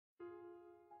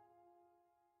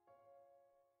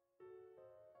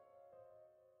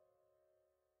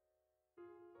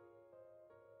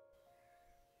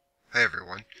Hi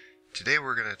everyone. Today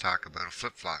we're going to talk about a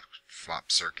flip-flop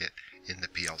circuit in the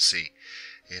PLC.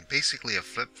 And basically a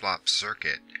flip-flop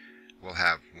circuit will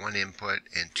have one input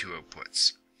and two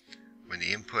outputs. When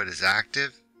the input is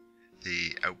active,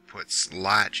 the outputs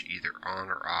latch either on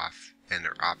or off, and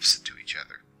they're opposite to each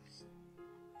other.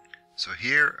 So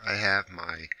here I have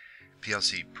my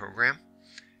PLC program,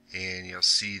 and you'll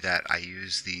see that I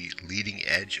use the leading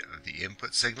edge of the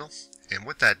input signal. And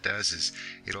what that does is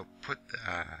it'll put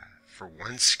for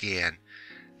one scan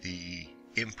the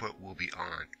input will be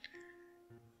on,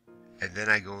 and then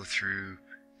I go through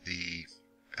the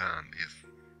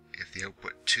if the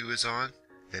output 2 is on,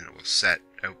 then it will set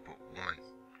output 1.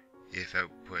 If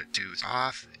output 2 is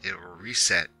off, it will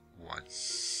reset 1.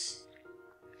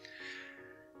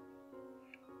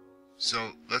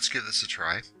 So let's give this a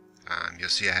try. You'll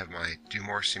see I have my Do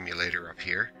More simulator up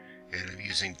here, and I'm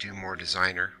using Do More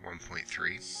Designer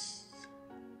 1.3.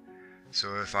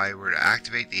 So if I were to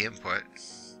activate the input,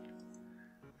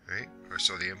 right, or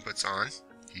so the input's on,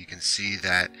 you can see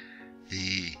that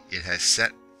it has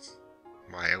set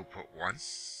my output 1,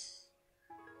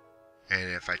 and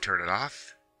if I turn it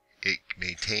off, it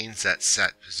maintains that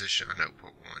set position on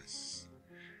output 1.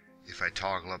 If I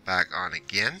toggle it back on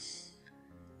again,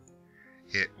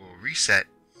 it will reset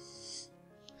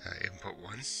input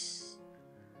 1,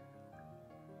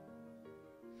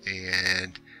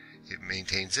 and it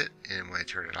maintains it, and when I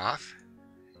turn it off,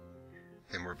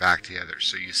 then we're back together.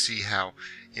 So you see how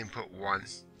input 1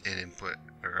 and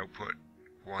output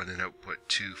 1 and output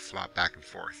 2 flop back and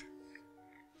forth.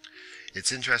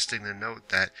 It's interesting to note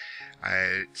that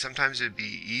sometimes it would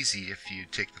be easy if you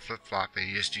take the flip-flop and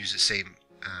you just use the same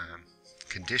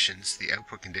conditions, the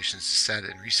output conditions, to set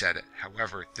it and reset it.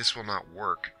 However, this will not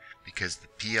work because the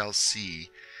PLC,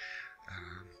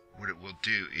 what it will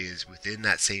do is within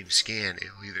that same scan, it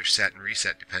will either set and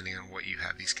reset depending on what you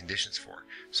have these conditions for.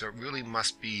 So it really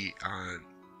must be on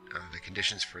the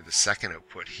conditions for the second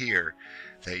output here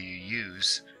that you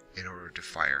use in order to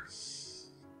fire.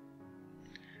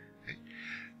 Okay.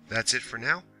 That's it for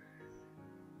now.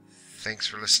 Thanks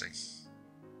for listening.